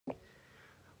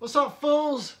What's up,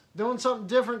 fools? Doing something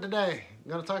different today.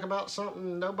 I'm going to talk about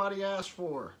something nobody asked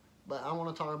for, but I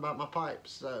want to talk about my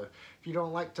pipes. So if you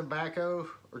don't like tobacco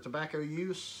or tobacco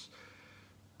use,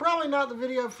 probably not the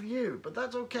video for you, but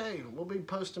that's okay. We'll be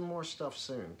posting more stuff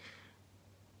soon.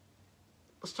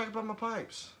 Let's talk about my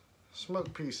pipes.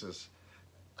 Smoke pieces.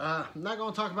 I'm not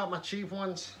going to talk about my cheap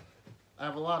ones. I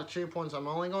have a lot of cheap ones. I'm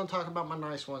only going to talk about my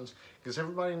nice ones because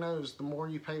everybody knows the more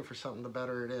you pay for something, the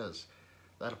better it is.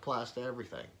 That applies to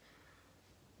everything.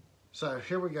 So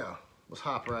here we go. Let's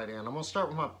hop right in. I'm going to start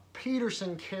with my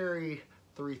Peterson Carry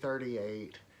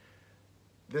 338.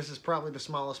 This is probably the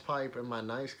smallest pipe in my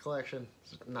nice collection.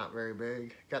 It's not very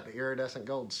big. Got the iridescent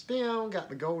gold stem, got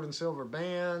the gold and silver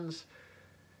bands.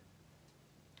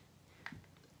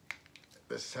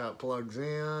 This is how it plugs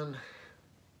in.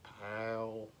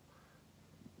 Pow.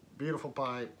 Beautiful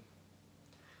pipe.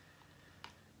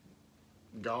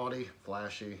 Gaudy,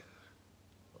 flashy,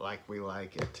 like we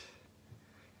like it.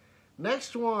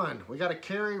 Next one, we got a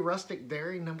Carry Rustic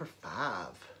Dairy number 5.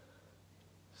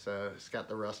 So it's got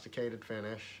the rusticated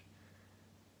finish.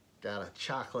 Got a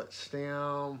chocolate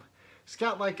stem. It's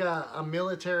got like a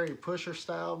military pusher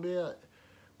style bit,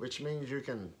 which means you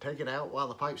can take it out while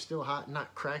the pipe's still hot and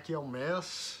not crack your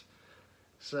mess.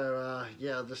 So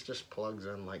yeah, this just plugs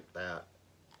in like that.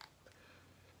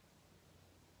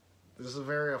 This is a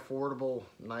very affordable,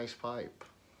 nice pipe.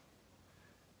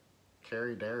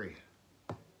 Carry Dairy.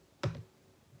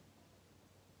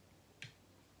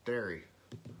 Dairy.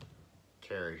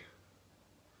 Carry.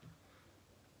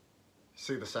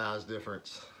 See the size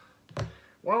difference.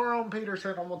 While we're on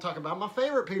Peterson, I'm going to talk about my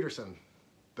favorite Peterson,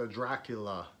 the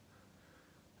Dracula.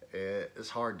 It's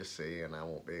hard to see and I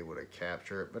won't be able to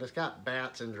capture it, but it's got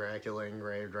bats and Dracula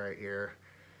engraved right here.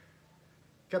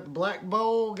 Got the black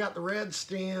bowl, got the red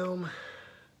stem.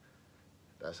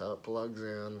 That's how it plugs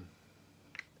in.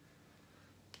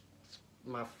 It's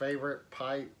my favorite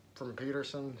pipe from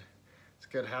Peterson. It's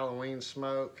good Halloween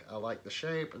smoke. I like the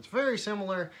shape. It's very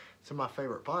similar to my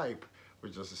favorite pipe,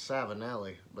 which is a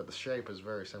Savinelli, but the shape is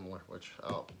very similar, which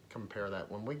I'll compare that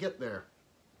when we get there.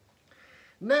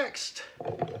 Next,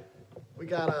 we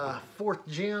got a 4th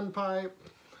gen pipe.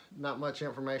 Not much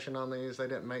information on these. They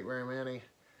didn't make very many.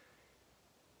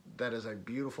 That is a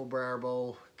beautiful briar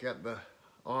bowl. Got the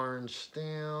orange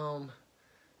stem.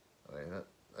 I mean,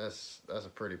 that's a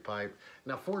pretty pipe.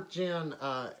 Now 4th gen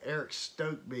Eric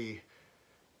Stokeby,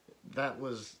 that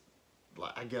was,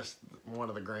 I guess, one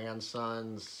of the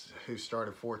grandsons who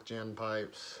started 4th gen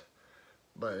pipes.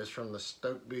 But it's from the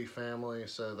Stokeby family,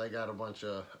 so they got a bunch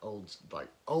of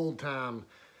old time,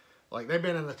 like they've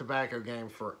been in the tobacco game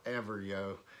forever,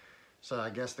 yo. So I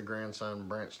guess the grandson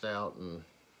branched out and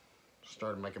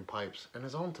started making pipes and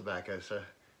his own tobacco. So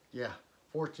yeah,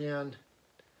 4th gen.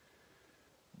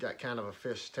 Got kind of a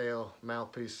fishtail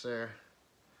mouthpiece there.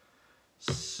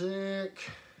 Sick.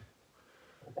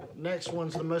 Next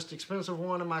one's the most expensive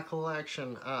one in my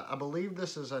collection. I believe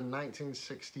this is a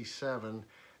 1967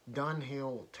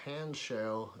 Dunhill tan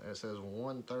shell. It says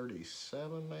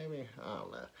 137 maybe. I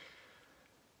don't know.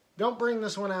 Don't bring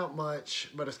this one out much,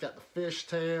 but it's got the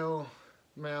fishtail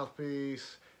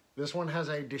mouthpiece. This one has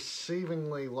a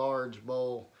deceivingly large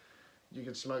bowl. You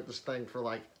can smoke this thing for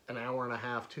like an hour and a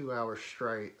half, 2 hours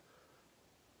straight.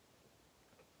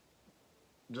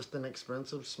 Just an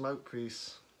expensive smoke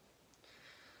piece.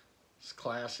 It's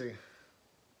classy.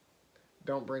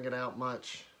 Don't bring it out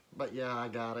much, but yeah, I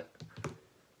got it.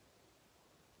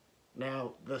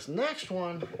 Now, this next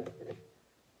one,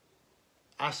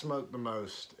 I smoke the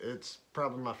most. It's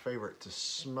probably my favorite to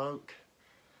smoke.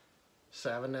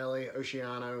 Savinelli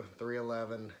Oceano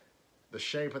 311. The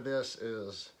shape of this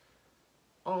is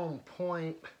on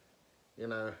point. You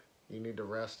know, you need to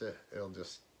rest it. It'll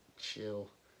just chill.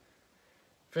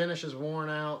 Finish is worn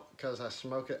out because I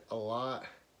smoke it a lot.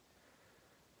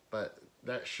 But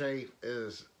that shape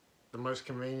is the most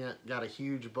convenient. Got a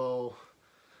huge bowl.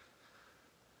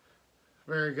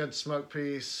 Very good smoke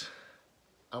piece.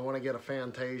 I want to get a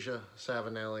Fantasia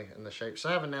Savinelli in the shape.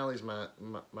 Savinelli's my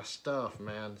stuff,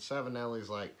 man. Savinelli's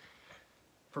like,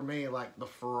 for me, like the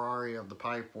Ferrari of the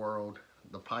pipe world,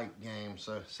 the pipe game.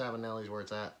 So Savinelli's where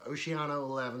it's at. Oceano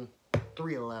 11,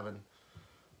 311.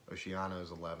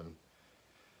 Oceano's 11.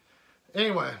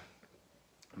 Anyway,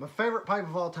 my favorite pipe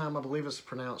of all time, I believe it's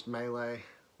pronounced Melee.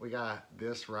 We got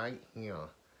this right here.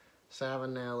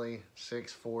 Savinelli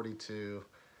 642.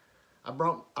 I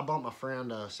bought my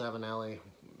friend a Savinelli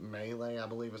Melee, I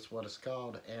believe it's what it's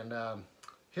called, and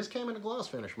his came in a gloss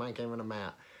finish. Mine came in a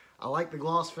matte. I like the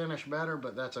gloss finish better,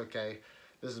 but that's okay.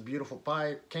 This is a beautiful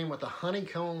pipe. Came with a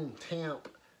honeycomb temp.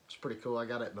 It's pretty cool. I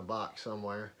got it in the box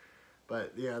somewhere.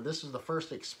 But yeah, this is the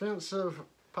first expensive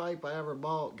pipe I ever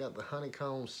bought. Got the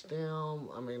honeycomb stem.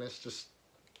 I mean, it's just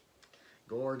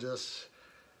gorgeous.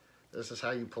 This is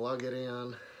how you plug it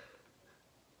in.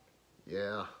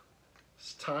 Yeah,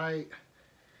 it's tight.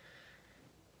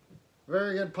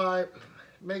 Very good pipe.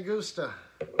 Me gusta.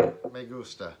 Me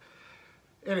gusta.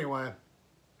 Anyway,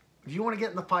 if you want to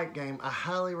get in the pipe game, I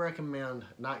highly recommend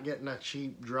not getting a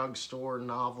cheap drugstore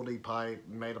novelty pipe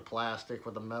made of plastic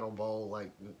with a metal bowl.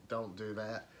 Like, don't do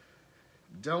that.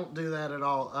 Don't do that at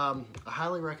all. I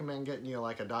highly recommend getting you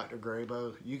like a Dr.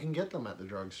 Grabow. You can get them at the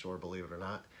drugstore, believe it or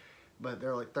not. But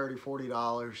they're like $30,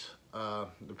 $40,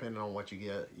 depending on what you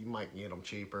get. You might get them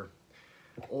cheaper.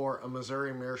 Or a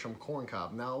Missouri Meerschaum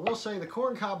corncob. Now, I will say the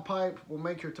corncob pipe will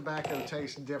make your tobacco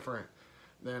taste different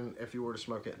than if you were to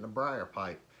smoke it in a briar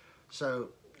pipe. So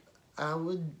I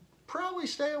would probably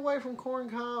stay away from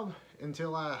corncob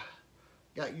until I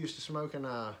got used to smoking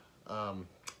a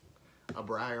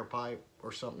briar pipe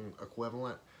or something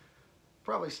equivalent.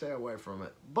 Probably stay away from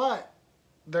it. But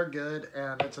they're good,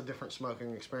 and it's a different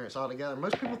smoking experience altogether.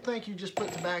 Most people think you just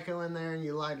put tobacco in there and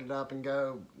you light it up and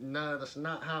go. No, that's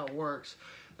not how it works.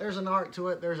 There's an art to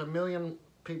it. There's a million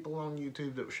people on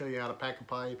YouTube that will show you how to pack a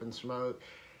pipe and smoke.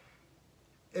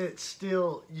 It's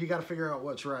still, you got to figure out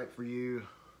what's right for you.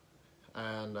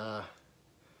 And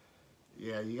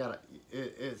yeah, you got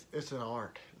to, it's an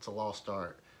art. It's a lost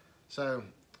art. So,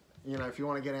 you know, if you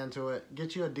want to get into it,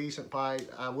 get you a decent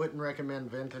pipe. I wouldn't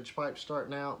recommend vintage pipes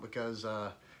starting out because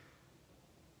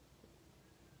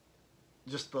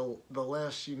just the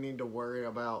less you need to worry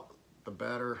about, the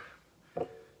better.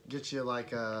 Get you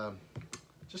like a,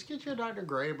 just get you a Dr.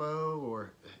 Grabow,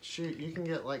 or shoot, you can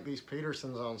get like these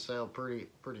Petersons on sale pretty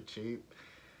cheap.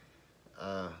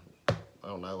 I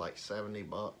don't know, like 70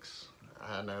 bucks.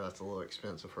 I know that's a little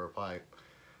expensive for a pipe,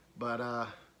 but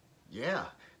yeah.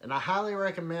 And I highly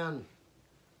recommend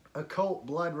a Colt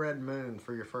Blood Red Moon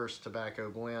for your first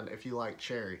tobacco blend if you like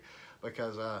cherry,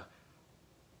 because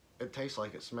it tastes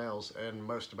like it smells, and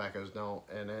most tobaccos don't.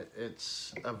 And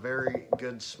it's a very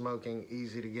good smoking,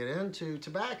 easy to get into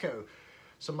tobacco.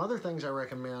 Some other things I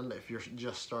recommend if you're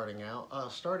just starting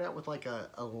out, start out with like a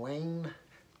Lane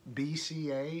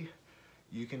BCA.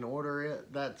 You can order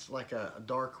it. That's like a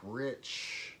dark,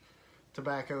 rich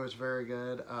tobacco. Is very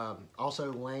good.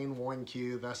 Also Lane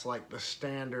 1Q, that's like the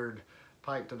standard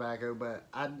pipe tobacco, but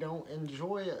I don't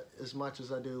enjoy it as much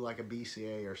as I do like a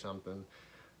BCA or something.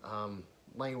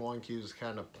 Lane 1Q is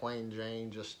kind of plain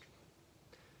Jane, just,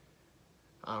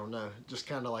 I don't know, just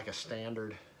kind of like a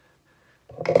standard.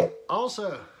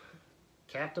 Also,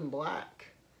 Captain Black,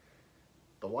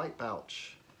 the white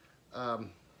pouch.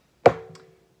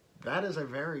 That is a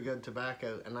very good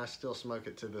tobacco, and I still smoke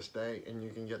it to this day, and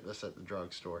you can get this at the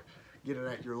drugstore. Get it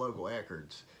at your local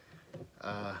Eckerd's.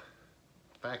 In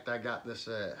fact, I got this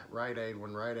at Rite Aid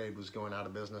when Rite Aid was going out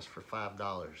of business for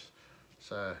 $5.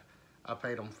 So I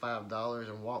paid them $5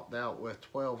 and walked out with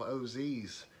 12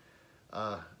 OZs.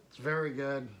 It's very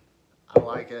good. I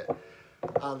like it.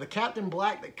 The Captain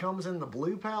Black that comes in the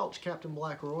blue pouch, Captain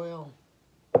Black Royal,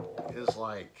 is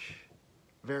like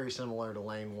very similar to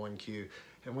Lane 1Q.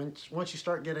 And once you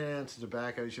start getting into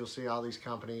tobaccos, you'll see all these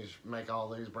companies make all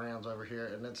these brands over here,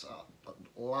 and it's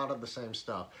a lot of the same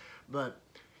stuff. But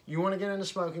you want to get into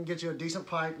smoking, get you a decent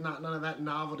pipe, none of that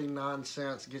novelty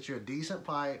nonsense. Get you a decent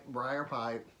pipe, briar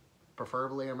pipe,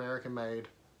 preferably American made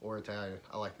or Italian.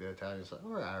 I like the Italian side,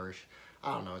 or Irish.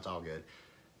 I don't know, it's all good.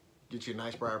 Get you a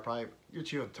nice briar pipe,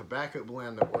 get you a tobacco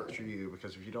blend that works for you,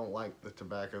 because if you don't like the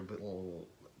tobacco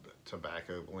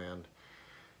blend,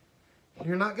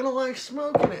 you're not gonna like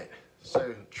smoking it.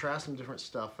 So try some different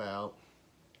stuff out.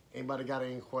 Anybody got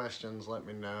any questions, let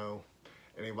me know.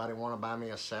 Anybody want to buy me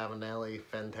a Savinelli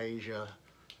Fantasia,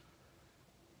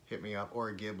 hit me up, or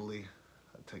a Ghibli.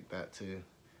 I'll take that too.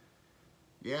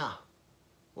 Yeah,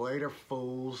 later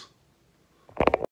fools.